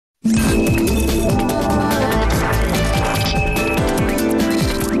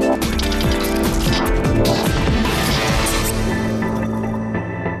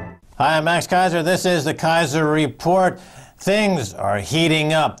Hi, I'm Max Keiser. This is the Keiser Report. Things are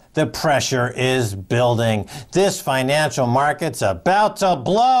heating up. The pressure is building. This financial market's about to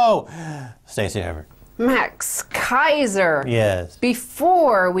blow. Stacy Herbert. Max Keiser. Yes.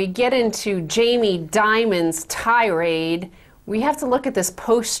 Before we get into Jamie Dimon's tirade, we have to look at this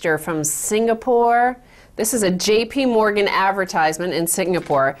poster from Singapore. This is a JP Morgan advertisement in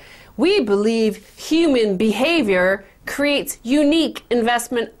Singapore. We believe human behavior creates unique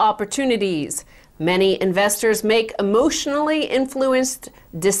investment opportunities. Many investors make emotionally influenced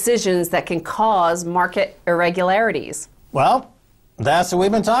decisions that can cause market irregularities. Well, that's what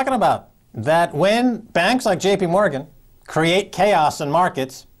we've been talking about. That when banks like JP Morgan create chaos in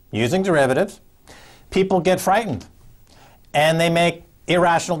markets using derivatives, people get frightened and they make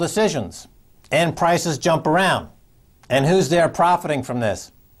irrational decisions and prices jump around. And who's there profiting from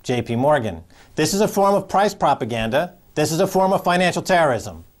this? JP Morgan. This is a form of price propaganda. This is a form of financial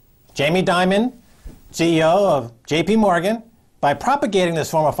terrorism. Jamie Dimon, CEO of JP Morgan, by propagating this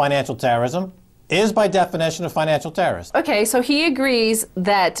form of financial terrorism, is by definition a financial terrorist. Okay, so he agrees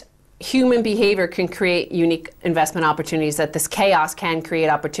that human behavior can create unique investment opportunities, that this chaos can create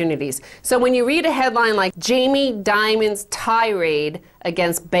opportunities. So when you read a headline like Jamie Dimon's tirade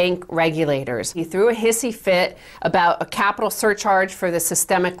against bank regulators, he threw a hissy fit about a capital surcharge for the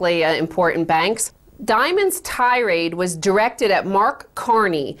systemically important banks. Dimon's tirade was directed at Mark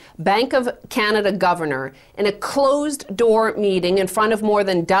Carney, Bank of Canada governor, in a closed-door meeting in front of more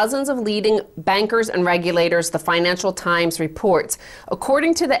than dozens of leading bankers and regulators, the Financial Times reports.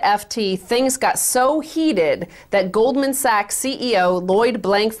 According to the FT, things got so heated that Goldman Sachs CEO Lloyd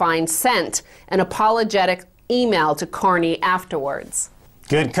Blankfein sent an apologetic email to Carney afterwards.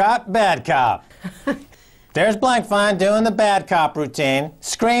 Good cop, bad cop. There's Blankfein doing the bad cop routine,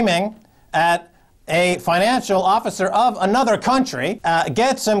 screaming at a financial officer of another country,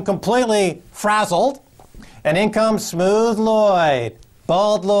 gets him completely frazzled, and in comes Smooth Lloyd,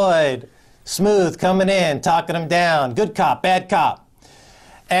 Bald Lloyd, smooth coming in, talking him down, good cop, bad cop.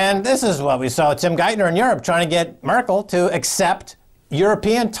 And this is what we saw Tim Geithner in Europe trying to get Merkel to accept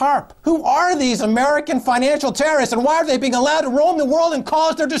European TARP. Who are these American financial terrorists, and why are they being allowed to roam the world and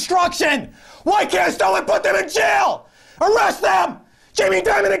cause their destruction? Why can't someone put them in jail? Arrest them! Jamie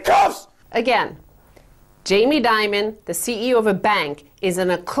Dimon in cuffs! Again, Jamie Dimon, the CEO of a bank, is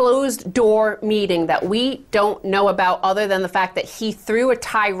in a closed-door meeting that we don't know about other than the fact that he threw a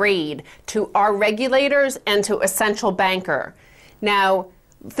tirade to our regulators and to a central banker. Now,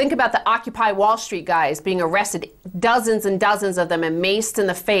 think about the Occupy Wall Street guys being arrested, dozens and dozens of them, and maced in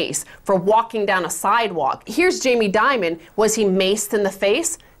the face for walking down a sidewalk. Here's Jamie Dimon. Was he maced in the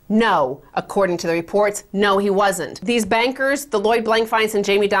face? No, according to the reports, no, he wasn't. These bankers, the Lloyd Blankfeins and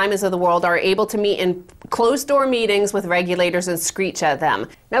Jamie Dimons of the world, are able to meet in closed-door meetings with regulators and screech at them.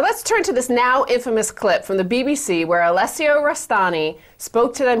 Now let's turn to this now infamous clip from the BBC where Alessio Rastani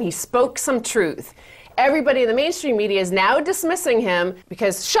spoke to them. He spoke some truth. Everybody in the mainstream media is now dismissing him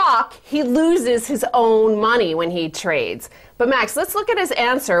because, shock, he loses his own money when he trades. But Max, let's look at his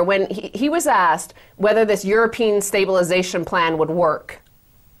answer when he was asked whether this European stabilization plan would work.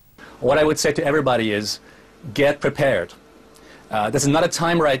 What I would say to everybody is, get prepared. This is not a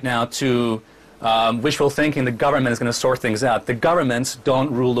time right now to wishful thinking the government is going to sort things out. The governments don't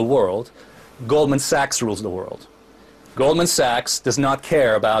rule the world. Goldman Sachs rules the world. Goldman Sachs does not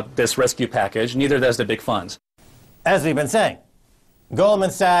care about this rescue package, neither does the big funds. As we've been saying, Goldman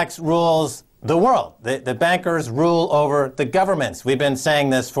Sachs rules the world. The bankers rule over the governments. We've been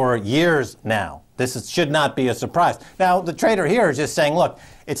saying this for years now. This should not be a surprise. Now, the trader here is just saying, look,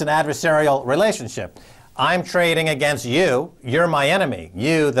 it's an adversarial relationship. I'm trading against you. You're my enemy.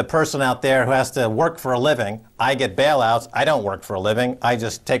 You, the person out there who has to work for a living. I get bailouts. I don't work for a living. I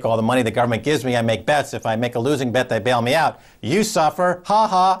just take all the money the government gives me. I make bets. If I make a losing bet, they bail me out. You suffer. Ha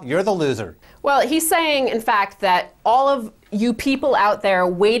ha, you're the loser. Well, he's saying, in fact, that all of you people out there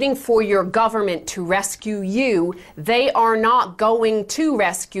waiting for your government to rescue you, they are not going to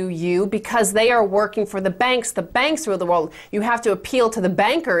rescue you because they are working for the banks. The banks rule the world. You have to appeal to the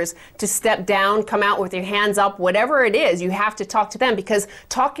bankers to step down, come out with your hands up, whatever it is. You have to talk to them because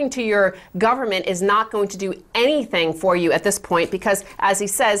talking to your government is not going to do anything for you at this point because, as he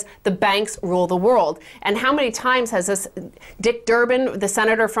says, the banks rule the world. And how many times has this Dick Durbin, the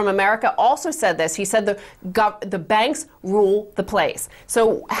senator from America, also said this? He said the banks rule the place.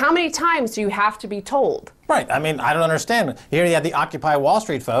 So how many times do you have to be told? Right. I mean, I don't understand. Here you have the Occupy Wall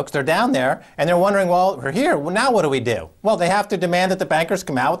Street folks. They're down there, and they're wondering, well, we're here. Well, now what do we do? Well, they have to demand that the bankers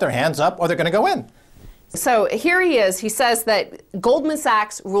come out with their hands up, or they're going to go in. So here he is. He says that Goldman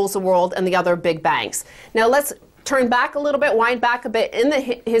Sachs rules the world and the other big banks. Now let's turn back a little bit, wind back a bit in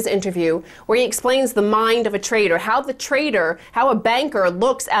his interview where he explains the mind of a trader, how a banker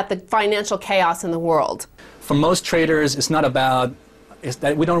looks at the financial chaos in the world. For most traders, it's not about,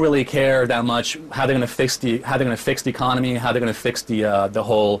 that we don't really care that much how they're going to fix the economy, how they're going to fix the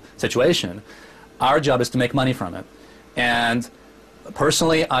whole situation. Our job is to make money from it. And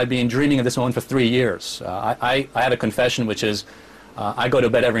personally, I've been dreaming of this moment for 3 years. I have a confession, which is I go to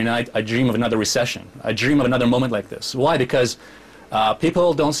bed every night, I dream of another recession. I dream of another moment like this. Why? Because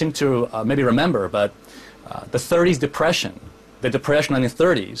people don't seem to maybe remember, but the 30s depression, the depression in the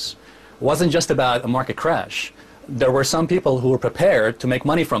 30s, wasn't just about a market crash. There were some people who were prepared to make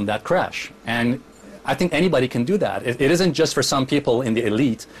money from that crash. And I think anybody can do that. It isn't just for some people in the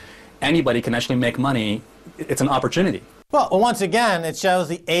elite. Anybody can actually make money. It's an opportunity. Well, once again, it shows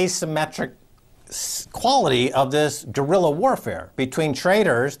the asymmetric quality of this guerrilla warfare between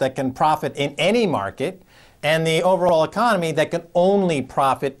traders that can profit in any market and the overall economy that can only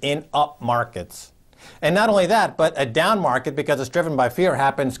profit in up markets. And not only that, but a down market, because it's driven by fear,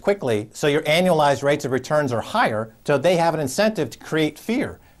 happens quickly, so your annualized rates of returns are higher, so they have an incentive to create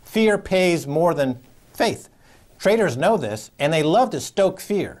fear. Fear pays more than faith. Traders know this, and they love to stoke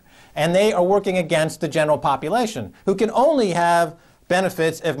fear. And they are working against the general population, who can only have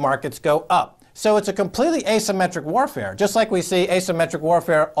benefits if markets go up. So it's a completely asymmetric warfare, just like we see asymmetric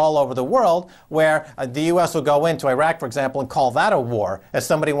warfare all over the world, where the U.S. will go into Iraq, for example, and call that a war. As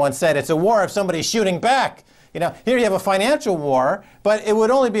somebody once said, it's a war if somebody's shooting back. You know, here you have a financial war, but it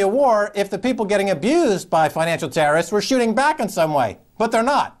would only be a war if the people getting abused by financial terrorists were shooting back in some way. But they're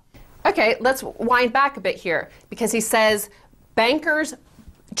not. Okay, let's wind back a bit here, because he says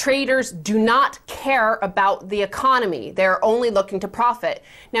traders do not care about the economy. They're only looking to profit.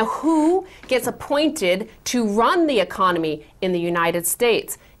 Now, who gets appointed to run the economy in the United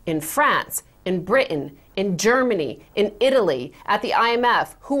States, in France, in Britain, in Germany, in Italy, at the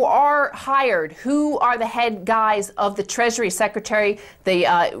IMF? Who are hired? Who are the head guys of the Treasury Secretary, the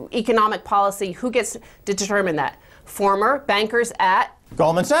economic policy? Who gets to determine that? Former bankers at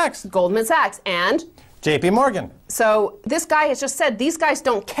Goldman Sachs. Goldman Sachs and JP Morgan. So this guy has just said these guys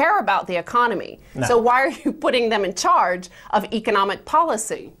don't care about the economy. No. So why are you putting them in charge of economic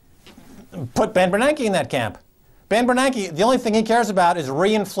policy? Put Ben Bernanke in that camp. Ben Bernanke, the only thing he cares about is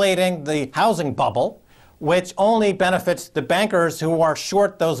reinflating the housing bubble, which only benefits the bankers who are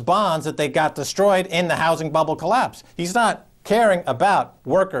short those bonds that they got destroyed in the housing bubble collapse. He's not caring about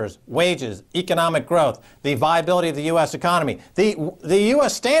workers, wages, economic growth, the viability of the U.S. economy, the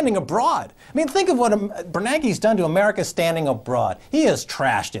U.S. standing abroad. I mean, think of what Bernanke's done to America's standing abroad. He has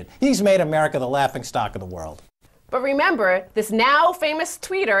trashed it. He's made America the laughingstock of the world. But remember, this now famous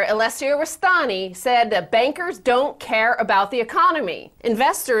tweeter, Alessio Rastani, said that bankers don't care about the economy.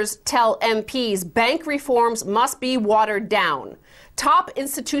 Investors tell MPs bank reforms must be watered down. Top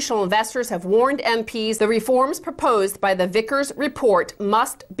institutional investors have warned MPs the reforms proposed by the Vickers report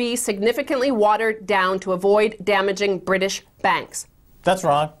must be significantly watered down to avoid damaging British banks. That's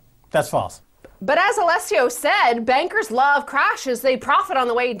wrong. That's false. But as Alessio said, bankers love crashes. They profit on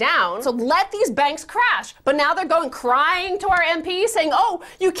the way down. So let these banks crash. But now they're going crying to our MPs saying, oh,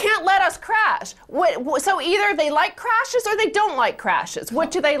 you can't let us crash. So either they like crashes or they don't like crashes.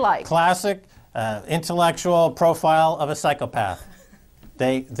 What do they like? Classic intellectual profile of a psychopath.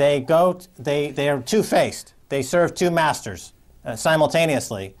 They are two-faced. They serve two masters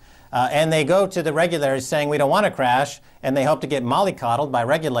simultaneously. And they go to the regulators saying we don't want to crash, and they hope to get mollycoddled by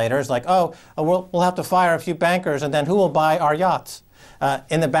regulators like, oh, we'll have to fire a few bankers, and then who will buy our yachts?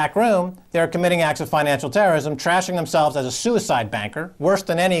 In the back room, they're committing acts of financial terrorism, trashing themselves as a suicide banker, worse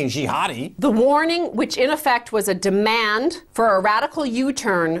than any jihadi. The warning, which in effect was a demand for a radical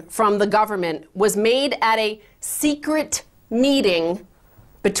U-turn from the government, was made at a secret meeting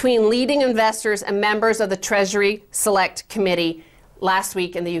between leading investors and members of the Treasury Select Committee last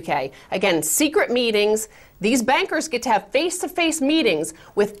week in the UK. Again, secret meetings. These bankers get to have face-to-face meetings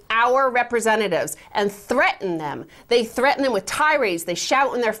with our representatives and threaten them. They threaten them with tirades. They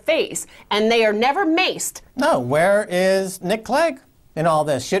shout in their face, and they are never maced. No, where is Nick Clegg in all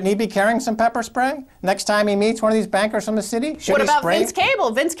this? Shouldn't he be carrying some pepper spray next time he meets one of these bankers from the city? What about Vince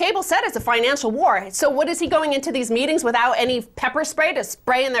Cable? Vince Cable said it's a financial war. So what is he going into these meetings without any pepper spray to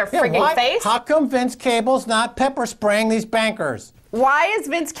spray in their frigging face? How come Vince Cable's not pepper spraying these bankers? Why is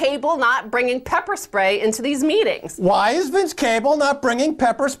Vince Cable not bringing pepper spray into these meetings? Why is Vince Cable not bringing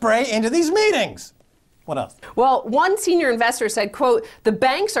pepper spray into these meetings? What else? Well, one senior investor said, quote, "The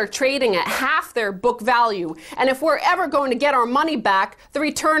banks are trading at half their book value, and if we're ever going to get our money back, the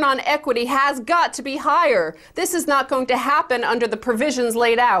return on equity has got to be higher. This is not going to happen under the provisions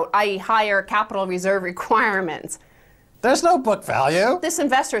laid out, i.e. higher capital reserve requirements." There's no book value. This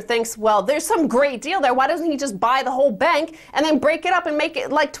investor thinks, well, there's some great deal there. Why doesn't he just buy the whole bank and then break it up and make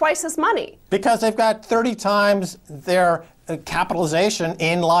it like twice as money? Because they've got 30 times their capitalization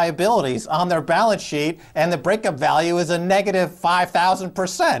in liabilities on their balance sheet, and the breakup value is a negative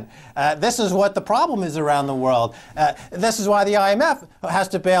 5,000%. This is what the problem is around the world. This is why the IMF has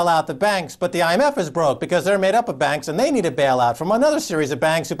to bail out the banks, but the IMF is broke because they're made up of banks and they need a bailout from another series of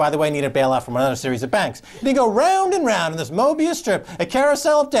banks who, by the way, need a bailout from another series of banks. They go round and round in this Mobius strip, a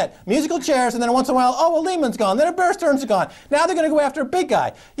carousel of debt, musical chairs, and then once in a while, oh, well, Lehman's gone, then a Bear Stearns is gone. Now they're going to go after a big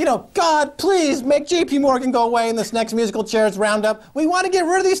guy. You know, God, please make JP Morgan go away in this next musical chairs roundup. We want to get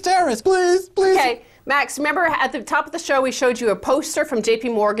rid of these terrorists, please, please. Okay. Max, remember at the top of the show we showed you a poster from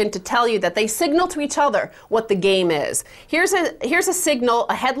JP Morgan to tell you that they signal to each other what the game is. Here's a signal,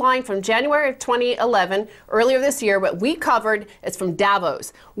 a headline from January of 2011, earlier this year, what we covered. It's from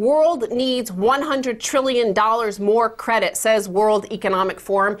Davos. World needs $100 trillion more credit, says World Economic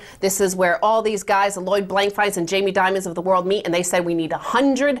Forum. This is where all these guys, the Lloyd Blankfeins and Jamie Dimons of the world meet, and they said we need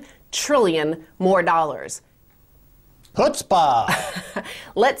 $100 trillion more dollars. Chutzpah.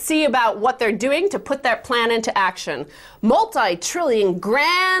 Let's see about what they're doing to put that plan into action. Multi-trillion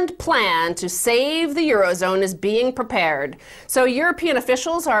grand plan to save the Eurozone is being prepared. So European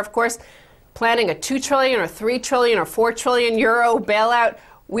officials are, of course, planning a 2 trillion or 3 trillion or 4 trillion euro bailout.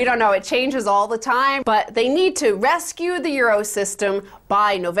 We don't know, it changes all the time, but they need to rescue the Euro system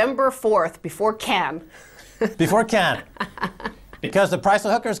by November 4th, before Cannes. Before Cannes. Because the price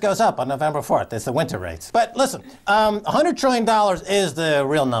of hookers goes up on November 4th. It's the winter rates. But listen, $100 trillion is the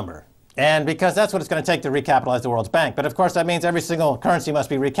real number. And because that's what it's going to take to recapitalize the world's bank. But of course, that means every single currency must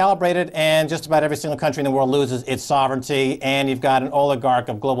be recalibrated, and just about every single country in the world loses its sovereignty, and you've got an oligarch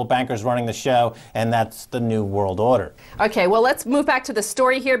of global bankers running the show, and that's the new world order. Okay, well, let's move back to the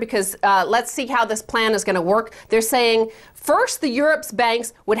story here, because let's see how this plan is going to work. They're saying, first, the Europe's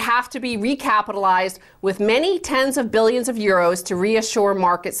banks would have to be recapitalized with many tens of billions of euros to reassure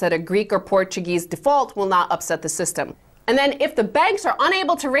markets that a Greek or Portuguese default will not upset the system. And then if the banks are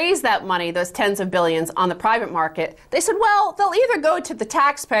unable to raise that money, those tens of billions, on the private market, they said, well, they'll either go to the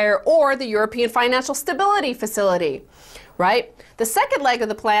taxpayer or the European Financial Stability Facility, right? The second leg of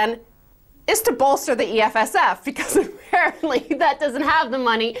the plan is to bolster the EFSF, because apparently that doesn't have the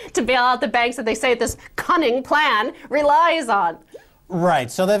money to bail out the banks that they say this cunning plan relies on. Right,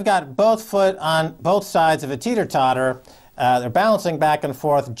 so they've got both foot on both sides of a teeter-totter. They're balancing back and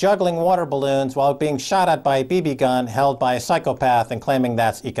forth, juggling water balloons while being shot at by a BB gun held by a psychopath and claiming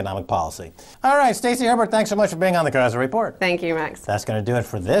that's economic policy. All right, Stacy Herbert, thanks so much for being on the Keiser Report. Thank you, Max. That's going to do it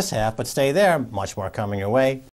for this half, but stay there. Much more coming your way.